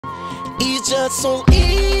It's just so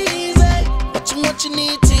easy, but what you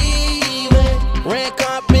need TV, red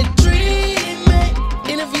carpet dreaming,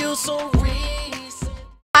 interview so recent.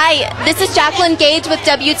 Hi, this is Jacqueline Gage with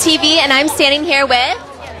WTV, and I'm standing here with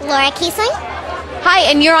Laura Kesling? Hi,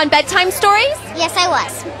 and you're on Bedtime Stories? Yes, I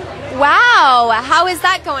was. Wow, how is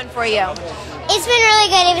that going for you? It's been really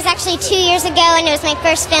good. It was actually 2 years ago, and it was my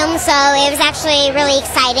first film, so it was actually really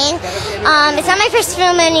exciting. It's not my first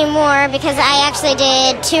film anymore because I actually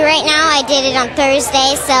did 2 right now. I did it on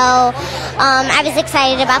Thursday, so I was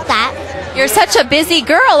excited about that. You're such a busy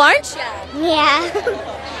girl, aren't you? Yeah.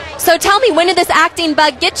 So tell me, when did this acting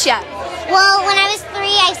bug get you? Well, when I was 3,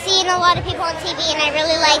 I seen a lot of people on TV, and I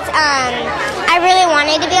really liked, I really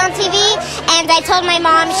wanted to be on TV, and I told my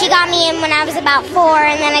mom. She got me in when I was about 4,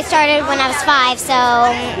 and then I started when I was 5, so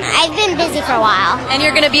I've been busy for a while. And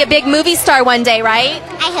you're going to be a big movie star one day, right?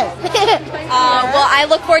 I hope. Well, I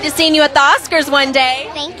look forward to seeing you at the Oscars one day.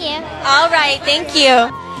 Thank you. All right, thank you.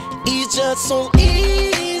 It's just so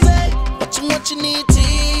easy, but what you need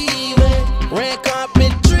TV, red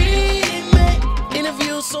carpet dreaming,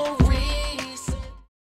 interview so